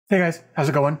Hey guys, how's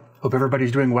it going? Hope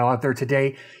everybody's doing well out there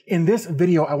today. In this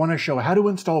video, I want to show how to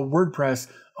install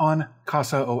WordPress on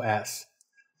CasaOS.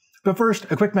 But first,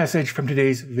 a quick message from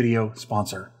today's video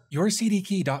sponsor.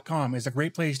 YourCDKey.com is a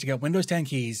great place to get Windows 10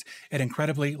 keys at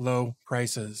incredibly low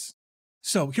prices.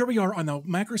 So here we are on the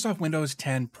Microsoft Windows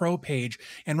 10 Pro page,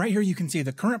 and right here you can see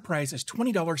the current price is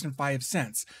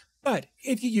 $20.05. But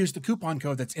if you use the coupon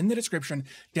code that's in the description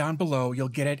down below, you'll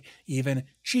get it even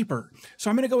cheaper. So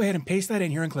I'm going to go ahead and paste that in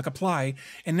here and click apply.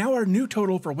 And now our new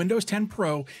total for Windows 10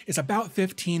 Pro is about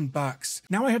 15 bucks.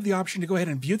 Now I have the option to go ahead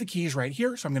and view the keys right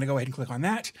here. So I'm going to go ahead and click on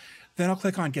that. Then I'll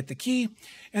click on get the key.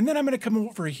 And then I'm going to come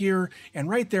over here, and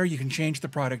right there you can change the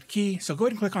product key. So go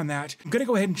ahead and click on that. I'm going to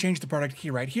go ahead and change the product key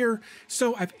right here.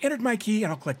 So I've entered my key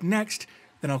and I'll click next.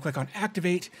 Then I'll click on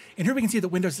activate. And here we can see that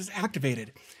Windows is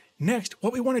activated. Next,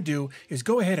 what we want to do is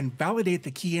go ahead and validate the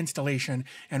key installation,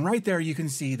 and right there you can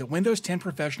see that Windows 10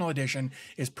 Professional Edition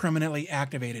is permanently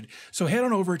activated. So head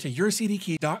on over to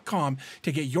YourCDKey.com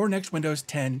to get your next Windows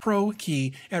 10 Pro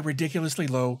key at ridiculously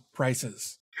low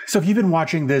prices. So if you've been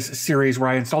watching this series where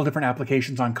I install different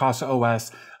applications on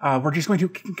CasaOS, we're just going to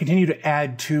continue to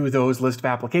add to those list of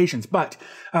applications. But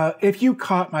if you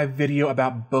caught my video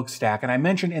about Bookstack, and I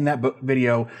mentioned in that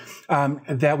video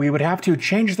that we would have to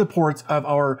change the ports of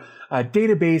our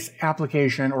database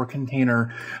application or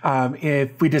container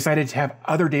if we decided to have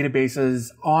other databases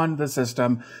on the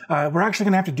system, we're actually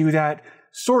going to have to do that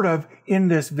sort of in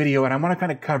this video, and I want to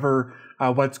kind of cover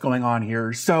what's going on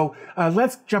here. So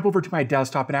let's jump over to my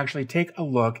desktop and actually take a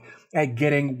look at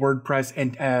getting WordPress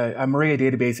and a Maria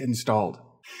database installed.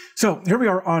 So here we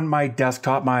are on my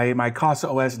desktop, my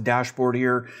CasaOS dashboard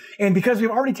here. And because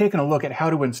we've already taken a look at how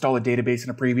to install a database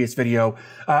in a previous video,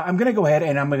 I'm going to go ahead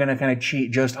and I'm going to kind of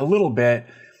cheat just a little bit.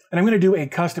 And I'm going to do a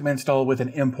custom install with an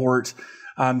import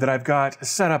that I've got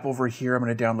set up over here. I'm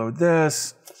going to download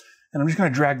this, and I'm just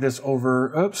going to drag this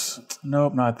over. Oops,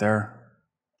 nope, not there.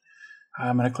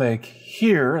 I'm going to click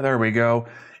here. There we go.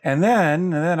 And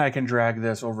then I can drag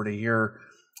this over to here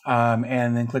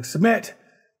and then click submit.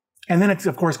 And then it's,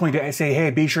 of course, going to say,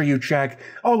 hey, be sure you check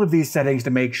all of these settings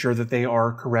to make sure that they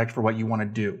are correct for what you want to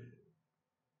do.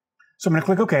 So I'm going to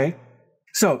click OK.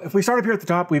 So if we start up here at the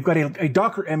top, we've got a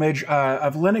Docker image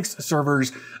of Linux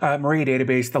servers Maria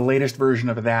database, the latest version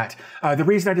of that. The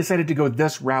reason I decided to go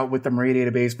this route with the Maria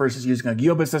database versus using a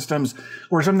Gyoba systems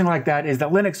or something like that is that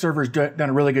Linux servers done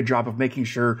a really good job of making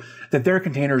sure that their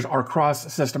containers are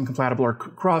cross-system compatible or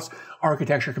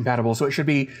cross-architecture compatible. So it should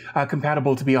be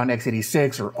compatible to be on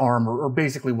x86 or ARM or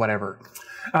basically whatever.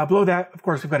 Below that, of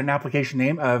course, we've got an application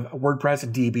name of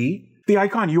WordPress DB. The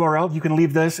icon URL, you can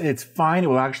leave this. It's fine. It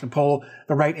will actually pull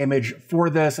the right image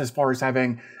for this as far as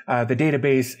having the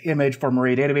database image for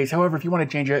Maria database. However, if you want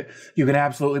to change it, you can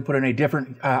absolutely put in a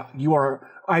different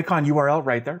icon URL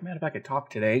right there. Man, if I could talk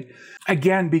today.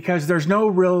 Again, because there's no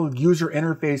real user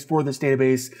interface for this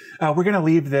database, we're going to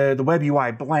leave the web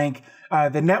UI blank.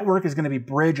 The network is going to be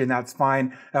Bridge, and that's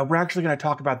fine. We're actually going to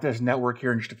talk about this network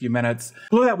here in just a few minutes.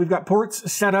 Below that, we've got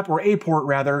ports set up, or a port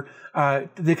rather.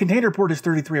 The container port is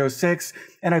 3306,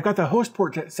 and I've got the host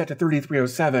port set to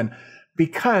 3307.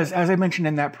 Because, as I mentioned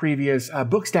in that previous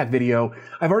Bookstack video,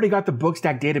 I've already got the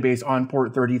Bookstack database on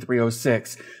port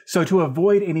 3306. So to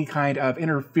avoid any kind of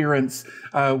interference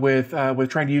with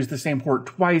trying to use the same port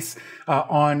twice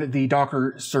on the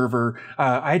Docker server,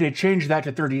 I had to change that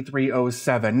to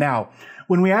 3307. Now,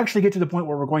 when we actually get to the point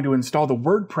where we're going to install the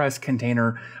WordPress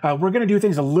container, we're going to do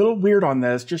things a little weird on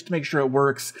this just to make sure it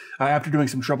works after doing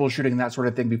some troubleshooting and that sort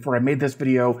of thing. Before I made this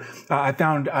video, I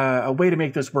found a way to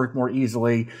make this work more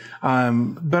easily.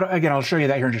 But again, I'll show you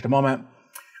that here in just a moment.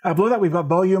 Below that, we've got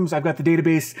volumes. I've got the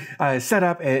database set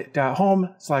up at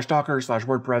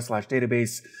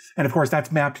home/docker/WordPress/database. And of course,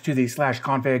 that's mapped to the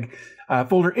 /config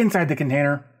folder inside the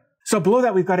container. So below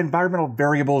that, we've got environmental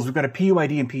variables. We've got a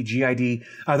PUID and PGID.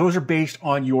 Those are based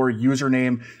on your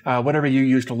username, whatever you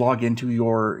use to log into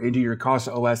your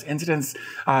CasaOS instance.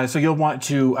 So you'll want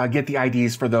to get the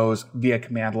IDs for those via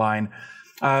command line.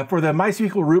 For the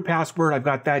MySQL root password, I've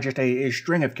got that just a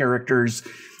string of characters.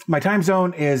 My time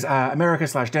zone is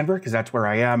America/Denver, because that's where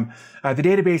I am. The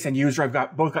database and user,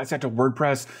 both got set to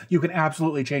WordPress. You can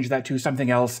absolutely change that to something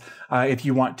else if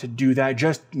you want to do that.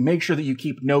 Just make sure that you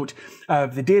keep note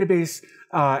of the database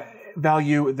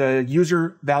value, the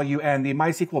user value, and the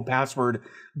MySQL password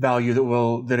value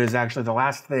that is actually the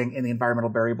last thing in the environmental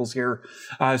variables here.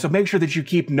 So make sure that you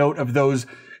keep note of those,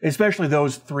 especially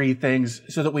those three things,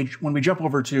 so that when we jump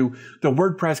over to the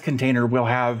WordPress container, we'll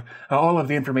have all of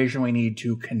the information we need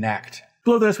to connect.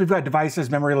 Below this, we've got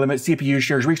devices, memory limit, CPU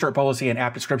shares, restart policy, and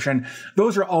app description.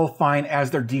 Those are all fine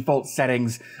as their default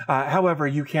settings. However,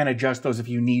 you can adjust those if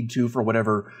you need to for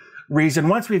whatever reason.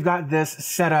 Once we've got this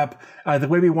set up the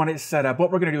way we want it set up,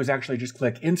 what we're going to do is actually just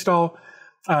click install.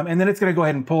 And then it's going to go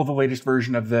ahead and pull the latest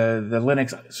version of the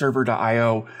Linux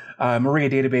server.io Maria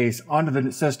database onto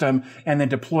the system and then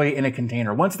deploy it in a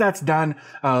container. Once that's done,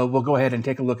 we'll go ahead and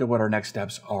take a look at what our next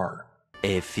steps are.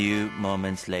 A few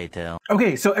moments later.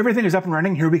 Okay, so everything is up and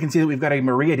running. Here we can see that we've got a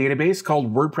Maria database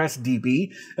called WordPress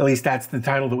DB. At least that's the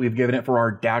title that we've given it for our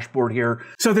dashboard here.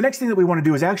 So the next thing that we want to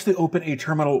do is actually open a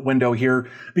terminal window here,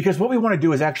 because what we want to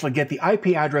do is actually get the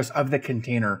IP address of the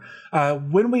container.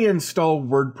 When we install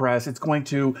WordPress, we're going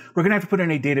to have to put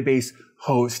in a database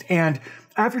host. And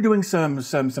after doing some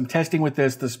testing with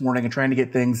this morning and trying to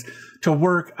get things to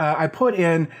work, I put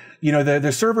in,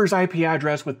 the server's IP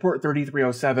address with port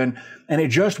 3307, and it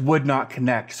just would not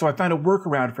connect. So I found a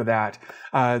workaround for that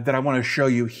that I want to show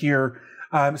you here.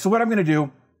 So what I'm going to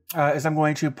do is I'm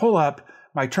going to pull up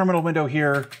my terminal window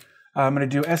here. I'm going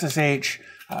to do SSH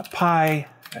pi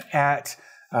at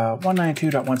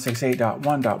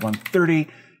 192.168.1.130,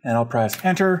 and I'll press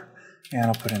enter, and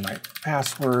I'll put in my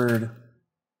password.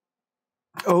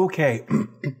 Okay.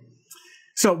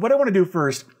 So what I want to do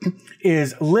first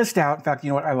is list out, in fact, you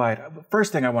know what, I lied.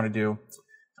 First thing I want to do,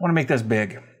 I want to make this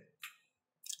big,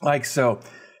 like so.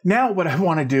 Now what I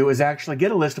want to do is actually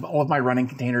get a list of all of my running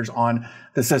containers on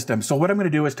the system. So what I'm going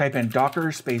to do is type in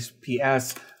docker space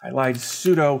ps, I lied,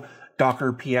 sudo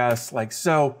docker ps, like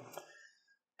so.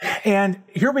 And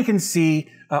here we can see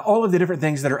all of the different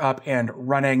things that are up and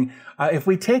running. If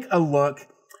we take a look,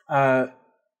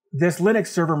 this Linux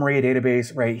server Maria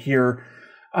database right here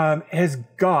has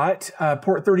got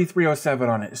port 3307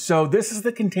 on it. So this is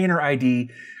the container ID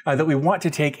that we want to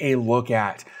take a look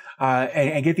at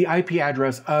and get the IP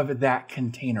address of that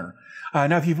container.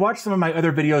 Now, if you've watched some of my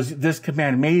other videos, this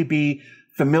command may be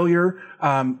familiar,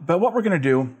 but what we're going to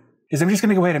do is I'm just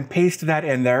going to go ahead and paste that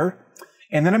in there,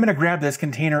 and then I'm going to grab this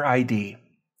container ID,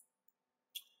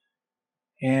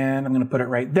 and I'm going to put it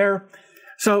right there.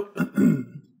 So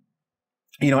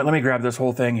you know what, let me grab this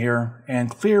whole thing here and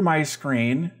clear my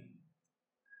screen.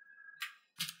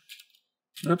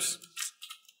 Oops.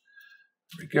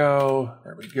 There we go.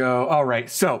 There we go. All right.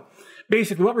 So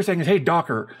basically what we're saying is, hey,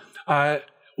 Docker, what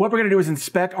we're going to do is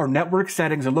inspect our network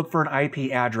settings and look for an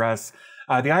IP address.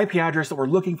 The IP address that we're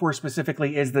looking for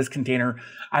specifically is this container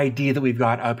ID that we've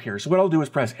got up here. So what I'll do is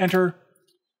press enter.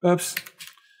 Oops.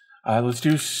 Let's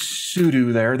do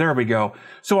sudo there. There we go.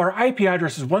 So our IP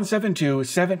address is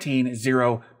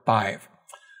 172.17.0.5.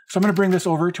 So I'm going to bring this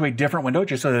over to a different window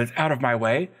just so that it's out of my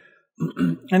way.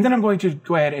 And then I'm going to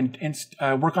go ahead and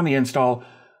work on the install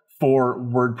for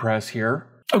WordPress here.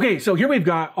 Okay, so here we've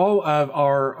got all of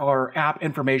our app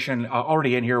information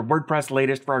already in here. WordPress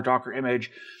latest for our Docker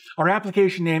image. Our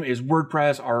application name is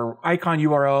WordPress. Our icon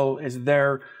URL is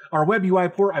there. Our web UI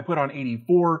port I put on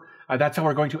 84. That's how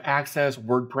we're going to access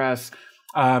WordPress.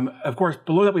 Of course,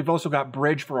 below that, we've also got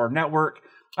bridge for our network.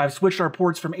 I've switched our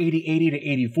ports from 8080 to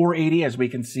 8480, as we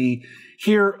can see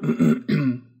here.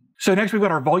 So next, we've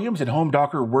got our volumes and home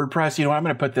Docker WordPress. You know what, I'm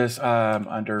going to put this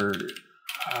under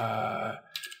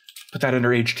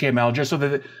HTML, just so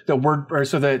that the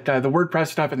WordPress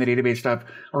stuff and the database stuff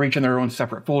are each in their own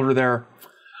separate folder there.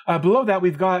 Below that,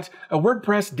 we've got a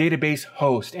WordPress database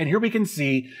host. And here we can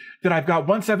see that I've got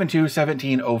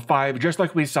 172.17.0.5, just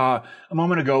like we saw a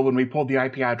moment ago when we pulled the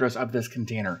IP address of this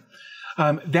container.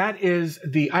 That is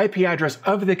the IP address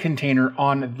of the container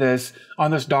on this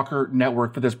Docker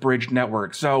network, for this bridge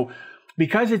network. So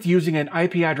because it's using an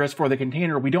IP address for the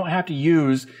container, we don't have to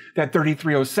use that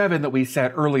 3307 that we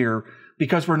set earlier,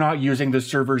 because we're not using the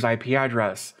server's IP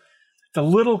address. It's a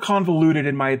little convoluted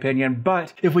in my opinion,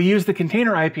 but if we use the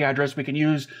container IP address, we can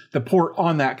use the port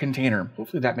on that container.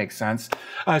 Hopefully that makes sense.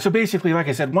 So basically, like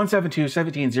I said,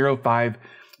 172.17.0.5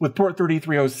 with port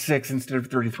 3306 instead of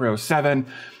 3307.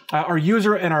 Our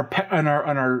user and our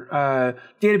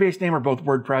database name are both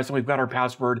WordPress, and we've got our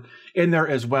password in there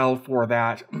as well for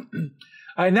that.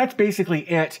 And that's basically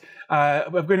it.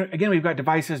 Again, we've got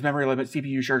devices, memory limit,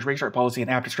 CPU shares, restart policy, and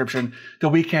app description that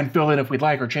we can fill in if we'd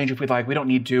like, or change if we'd like. We don't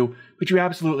need to, but you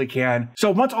absolutely can.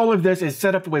 So once all of this is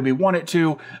set up the way we want it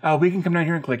to, we can come down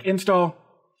here and click install.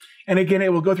 And again,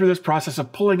 it will go through this process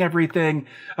of pulling everything.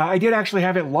 I did actually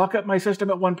have it lock up my system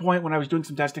at one point when I was doing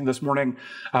some testing this morning.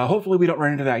 Hopefully we don't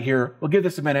run into that here. We'll give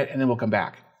this a minute and then we'll come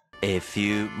back. A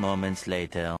few moments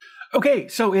later. Okay,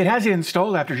 so it has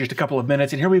installed after just a couple of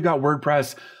minutes, and here we've got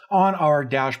WordPress on our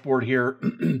dashboard here.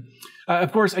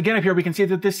 Of course, again, up here, we can see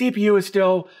that the CPU is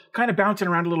still kind of bouncing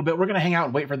around a little bit. We're going to hang out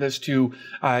and wait for this to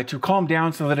calm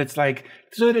down so that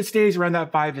it stays around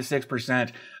that 5 to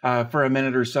 6% for a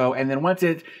minute or so. And then once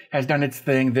it has done its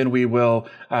thing, then we will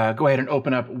go ahead and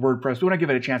open up WordPress. We want to give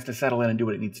it a chance to settle in and do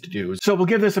what it needs to do. So we'll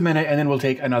give this a minute and then we'll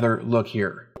take another look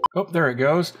here. Oh, there it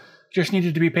goes. Just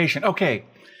needed to be patient. Okay.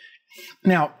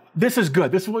 Now, this is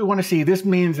good. This is what we want to see. This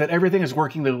means that everything is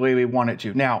working the way we want it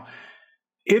to. Now,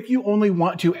 if you only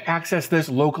want to access this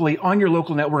locally on your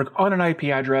local network on an IP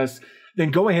address, then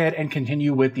go ahead and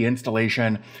continue with the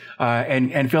installation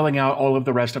and filling out all of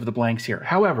the rest of the blanks here.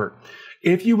 However,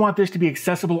 if you want this to be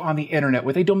accessible on the internet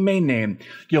with a domain name,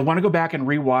 you'll want to go back and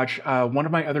rewatch one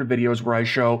of my other videos where I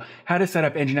show how to set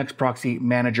up Nginx Proxy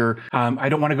Manager. I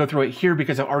don't want to go through it here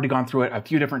because I've already gone through it a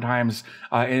few different times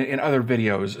in other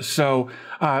videos. So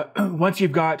once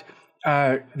you've got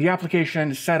the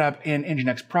application set up in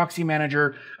Nginx Proxy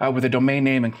Manager with a domain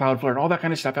name and Cloudflare and all that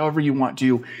kind of stuff, however you want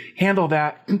to handle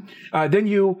that, then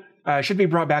you should be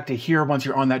brought back to here once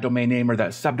you're on that domain name or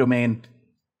that subdomain.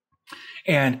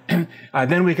 And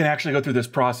then we can actually go through this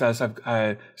process of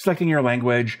selecting your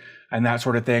language and that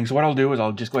sort of thing. So what I'll do is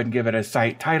I'll just go ahead and give it a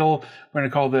site title. We're going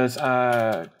to call this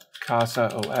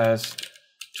CasaOS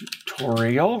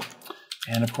tutorial.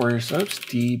 And of course, oops,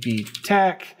 DB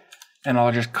Tech. And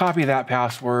I'll just copy that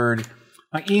password,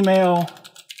 my email.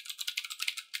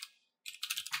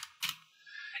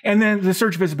 And then the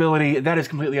search visibility, that is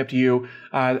completely up to you.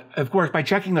 Of course, by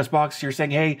checking this box, you're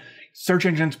saying, hey, search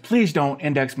engines, please don't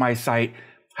index my site.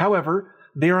 However,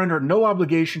 they are under no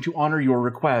obligation to honor your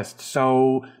request.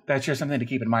 So that's just something to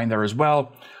keep in mind there as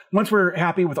well. Once we're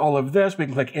happy with all of this, we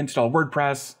can click Install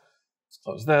WordPress. Let's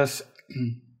close this.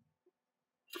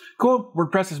 Cool,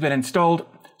 WordPress has been installed.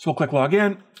 So we'll click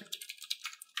Login.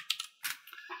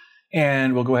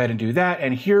 And we'll go ahead and do that.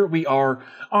 And here we are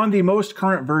on the most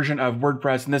current version of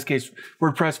WordPress, in this case,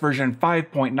 WordPress version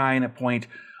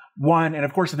 5.9.1. And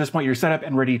of course, at this point, you're set up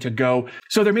and ready to go.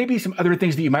 So there may be some other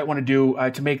things that you might want to do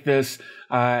to make this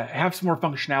have some more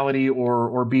functionality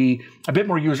or be a bit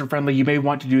more user-friendly. You may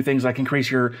want to do things like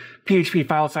increase your PHP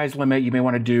file size limit. You may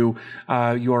want to do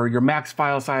your max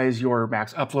file size, your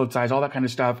max upload size, all that kind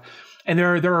of stuff. And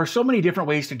there are so many different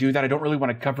ways to do that. I don't really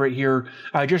want to cover it here.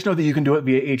 Just know that you can do it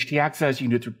via htaccess. You can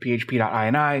do it through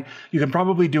php.ini. You can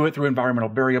probably do it through environmental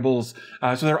variables.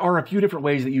 So there are a few different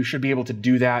ways that you should be able to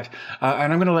do that.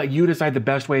 And I'm going to let you decide the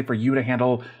best way for you to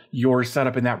handle your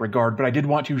setup in that regard. But I did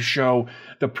want to show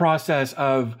the process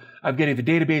of getting the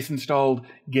database installed,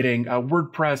 getting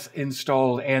WordPress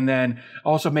installed, and then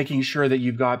also making sure that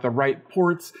you've got the right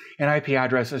ports and IP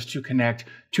addresses to connect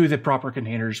to the proper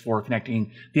containers for connecting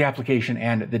the application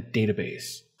and the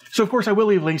database. So, of course, I will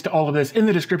leave links to all of this in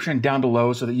the description down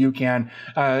below so that you can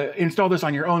install this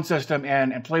on your own system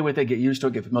and play with it, get used to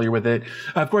it, get familiar with it.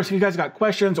 Of course, if you guys got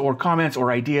questions or comments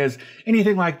or ideas,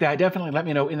 anything like that, definitely let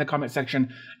me know in the comment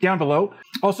section down below.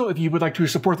 Also, if you would like to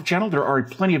support the channel, there are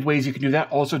plenty of ways you can do that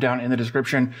also down in the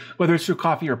description, whether it's through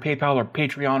Ko-fi or PayPal or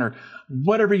Patreon or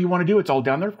whatever you want to do, it's all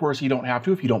down there. Of course, you don't have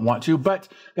to if you don't want to, but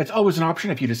that's always an option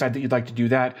if you decide that you'd like to do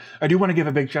that. I do want to give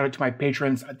a big shout out to my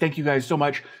patrons. Thank you guys so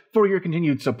much for your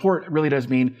continued support. It really does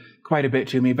mean quite a bit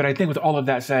to me. But I think with all of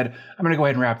that said, I'm going to go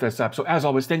ahead and wrap this up. So as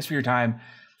always, thanks for your time.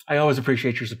 I always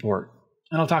appreciate your support,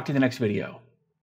 and I'll talk to you in the next video.